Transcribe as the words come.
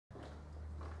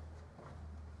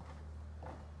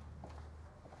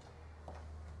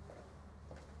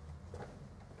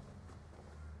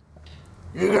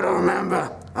You gotta remember,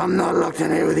 I'm not locked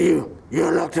in here with you.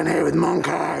 You're locked in here with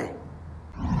Monkaiy.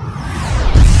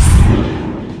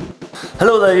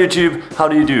 Hello there YouTube, how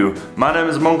do you do? My name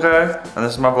is Monkaiy and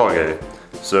this is my vlog.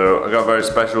 So I got a very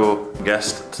special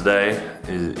guest today.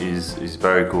 He's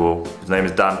very cool. His name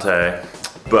is Dante,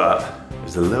 but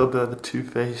he's a little bit of a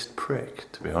two-faced prick,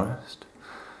 to be honest.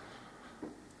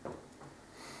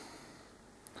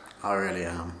 I really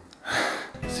am.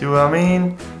 See what I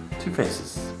mean? Two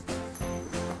faces.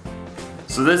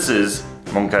 So this is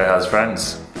Monkaiy Has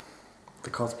Friends. The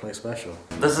cosplay special.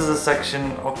 This is a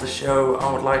section of the show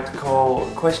I would like to call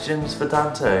Questions for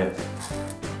Dante.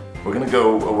 We're gonna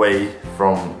go away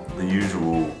from the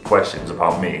usual questions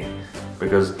about me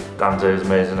because Dante is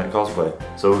amazing at cosplay.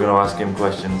 So we're gonna ask him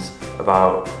questions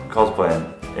about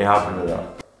cosplaying. Are you happy with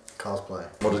that? Cosplay.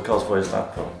 What does cosplay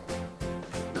stand for?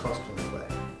 Cosplay.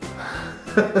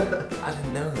 I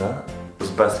didn't know that.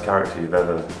 What's the best character you've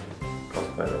ever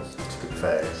cosplayed as?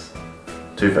 Two-Face.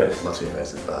 Two-Face? My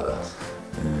Two-Face is badass.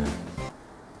 Yeah.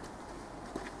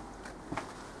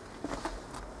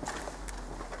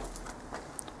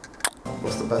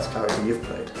 What's the best character you've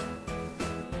played?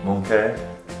 Monkaiy,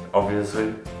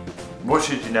 obviously. What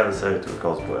should you never say to a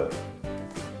cosplayer?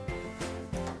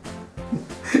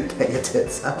 Get your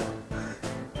tits out.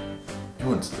 You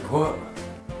want to what?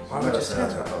 Why would you say that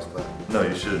to a that? cosplayer? No,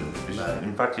 you shouldn't. No.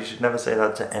 In fact, you should never say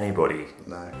that to anybody.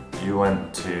 No. You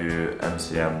went to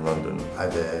MCM London. I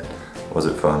did. Was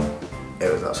it fun?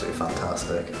 It was absolutely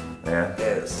fantastic. Yeah?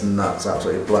 It's nuts,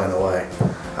 absolutely blown away.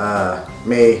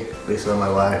 Me, Lisa and my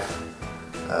wife,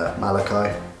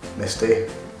 Malachi, Misty,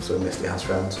 so Misty has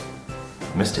friends.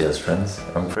 Misty has friends.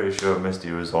 I'm pretty sure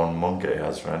Misty was on Monkaiy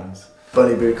Has Friends.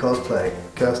 Bunny Boo cosplay,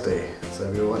 Kirsty, so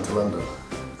we all went to London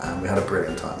and we had a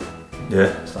brilliant time. Yeah?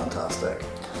 It was fantastic.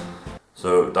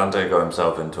 So Dante got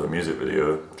himself into a music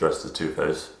video dressed as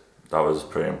Two-Face. That was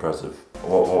pretty impressive.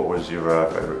 What was your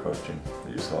favourite costume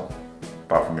that you saw?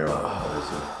 Apart from your own,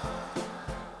 obviously.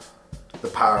 The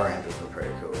Power Rangers were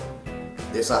pretty cool.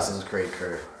 The Assassin's Creed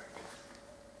crew.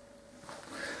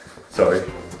 Sorry?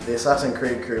 The Assassin's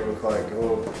Creed crew were quite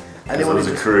cool. There was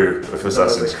a crew of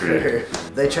Assassin's Creed.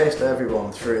 They chased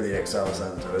everyone through the Excel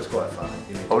Centre, it was quite funny.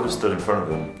 I would have stood in front of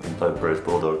them and played British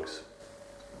Bulldogs.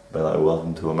 By like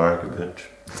Welcome to America pitch.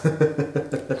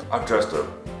 I've dressed up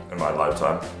in my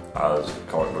lifetime as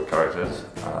comic book characters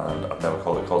and I've never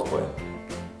called it cosplay.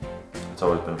 It's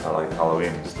always been for like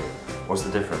Halloween and stuff. What's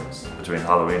the difference between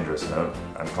Halloween dressing up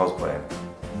and cosplaying?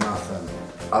 Nothing.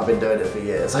 I've been doing it for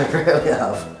years, I really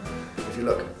have. If you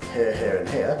look here, here and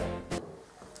here.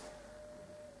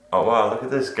 Oh wow, look at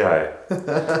this guy.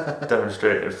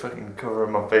 Demonstrating, fucking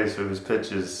covering my face with his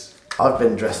pictures. I've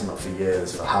been dressing up for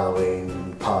years for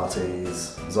Halloween,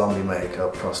 parties, zombie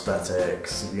makeup,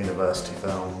 prosthetics, university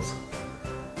films,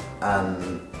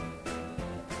 and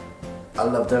I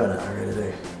love doing it, I really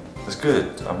do. It's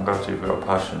good, I'm glad you've got a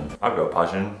passion. I've got a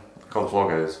passion, called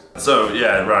vloggers. So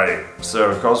yeah, right,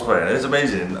 so cosplaying, it's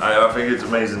amazing. I think it's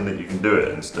amazing that you can do it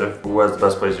and stuff. Where's the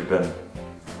best place you've been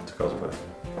to cosplay?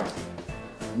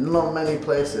 Not many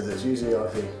places, it's usually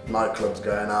either nightclubs,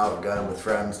 going out, going with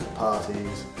friends to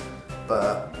parties,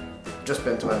 but just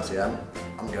been to MCM,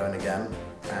 I'm going again,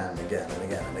 and again, and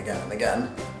again, and again, and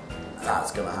again.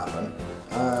 That's gonna happen.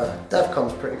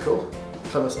 DevCon's pretty cool.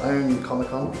 Plymouth's own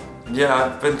Comic-Con. Yeah,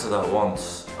 I've been to that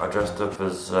once. I dressed up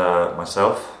as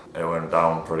myself. It went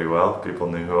down pretty well. People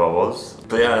knew who I was.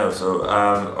 But yeah, no, so,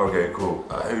 okay, cool.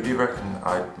 Who do you reckon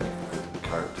I'd make a good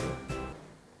character?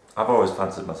 I've always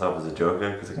fancied myself as a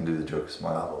Joker because I can do the Joker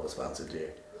smile. I've always fancied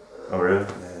you. Oh really?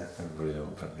 Yeah. Everybody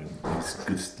don't fucking,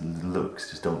 these good looks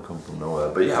just don't come from nowhere.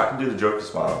 But yeah, I can do the Joker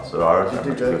smile, so I reckon You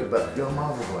do Joker, but you're a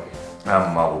Marvel boy.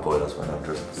 I'm a Marvel boy, that's why I'm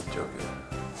dressed up as the Joker.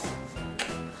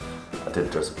 I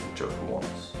did dress up as the Joker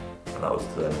once, and that was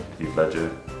then Heath Ledger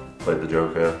played the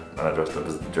Joker, and I dressed up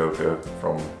as the Joker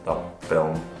from that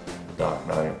film, The Dark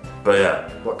Knight. But yeah.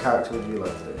 What character would you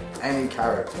like to do? Any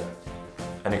character.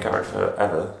 Any character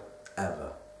ever? Ever.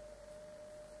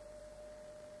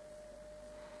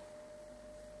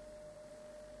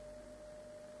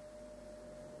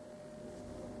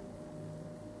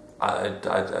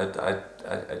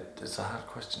 It's a hard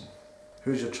question.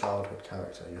 Who's your childhood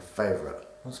character? Your favourite?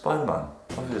 Well, Spider-Man,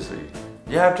 obviously.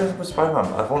 Yeah, I've dressed up as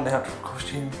Spider-Man. I've worn the actual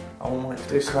costume. I won't want it to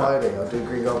Do Spidey, I'll do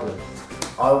Green Goblin.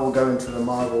 I will go into the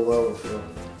Marvel world for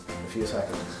a few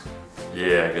seconds.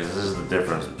 Yeah, because this is the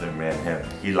difference between me and him.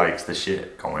 He likes the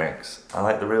shit comics. I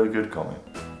like the really good comic.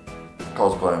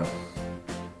 Cosplaying.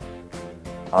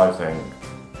 I think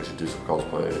we should do some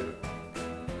cosplay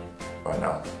right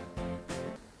now.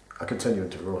 I continue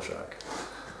into Rorschach.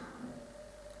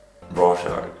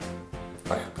 Rorschach.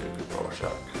 I could be a good Rorschach.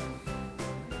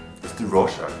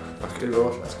 Rorschach. Do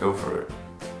Rorschach. Let's go for it.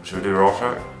 Should we do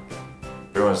Rorschach?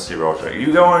 Who wants to see Rorschach?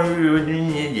 You go on,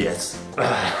 yes.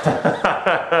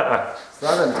 That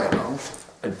didn't take long.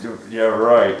 Yeah,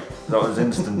 right. That was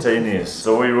instantaneous.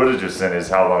 So what you would have just seen is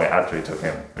how long it actually took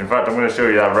him. In fact, I'm going to show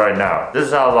you that right now. This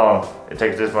is how long it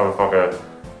takes this motherfucker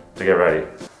to get ready.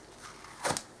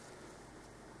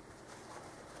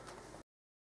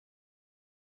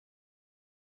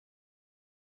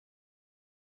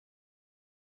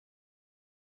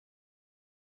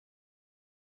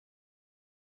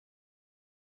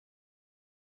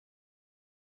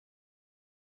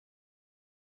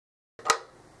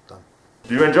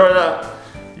 Do you enjoy that?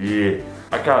 Yeah.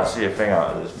 I can't see a thing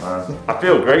out of this, man. I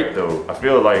feel great though. I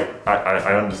feel like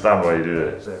I understand why you do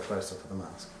this. Is it closer for the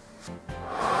mask?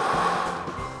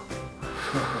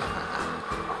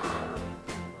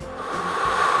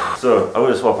 So, I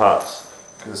will swap hats.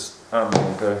 Because I'm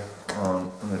okay.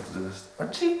 I'm going to do this.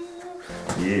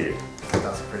 Yeah.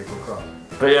 That's a pretty cool crop.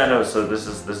 But yeah, no, so this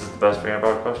is the best thing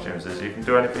about costumes, is you can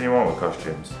do anything you want with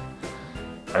costumes.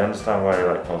 I understand why you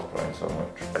like cosplaying so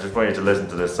much. I just want you to listen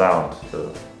to this sound.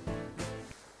 So.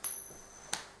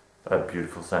 That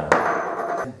beautiful sound.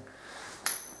 I'm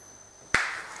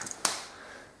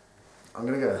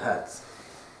gonna go with heads.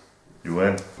 You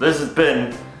win. This has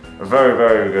been a very,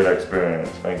 very good experience.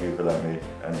 Thank you for letting me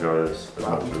enjoy this as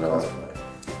much as I like.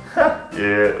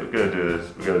 Yeah, we're gonna do this.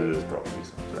 We're gonna do this properly.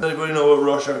 Does anybody know what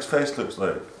Rorschach's face looks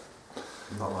like?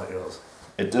 Not like yours.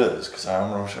 It does, because I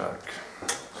am Rorschach.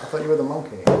 I thought you were the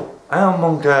monkey. I am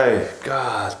Monkaiy.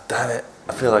 God damn it.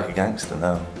 I feel like a gangster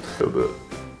now. But look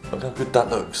how good that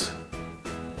looks.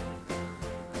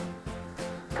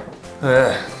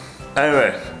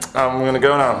 Anyway, I'm gonna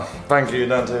go now. Thank you,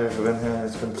 Dante, for being here.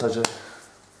 It's been a pleasure.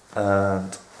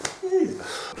 And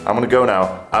I'm gonna go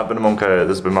now. I've been a Monkaiy.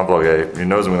 This has been my vlog. Who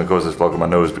knows I'm gonna close this vlog with my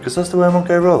nose because that's the way a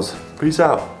Monkaiy rolls. Peace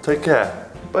out. Take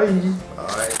care. Bye.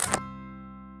 Alright.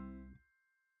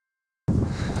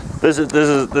 This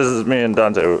is me and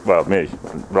Dante. Well, me,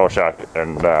 Rorschach,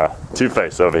 and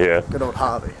Two-Face over here. Good old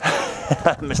Harvey.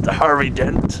 Mr. Harvey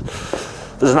Dent.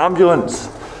 There's an ambulance.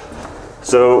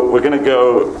 So we're gonna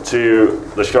go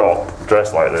to the shop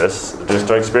dressed like this, just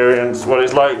to experience what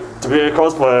it's like to be a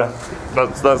cosplayer.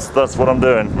 That's what I'm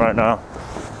doing right now.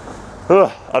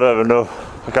 Ugh, I don't even know.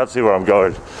 I can't see where I'm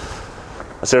going.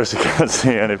 I seriously can't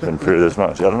see anything through this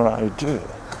much. I don't know how you do it.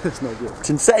 It's no good.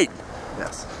 It's insane.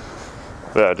 Yes.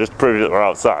 Yeah, just to prove that we're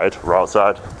outside. We're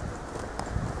outside.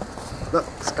 Look,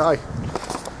 sky.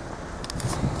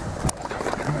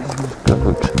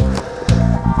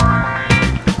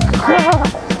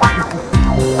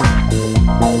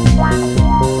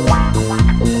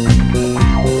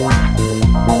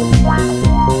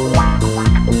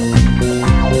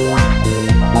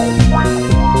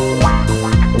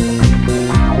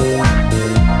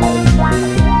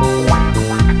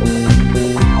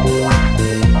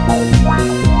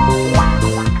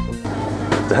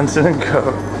 Dancing and go.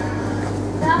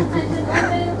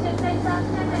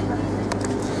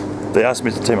 They asked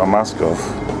me to take my mask off.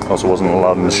 I also wasn't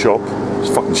allowed in the shop. It's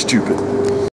fucking stupid.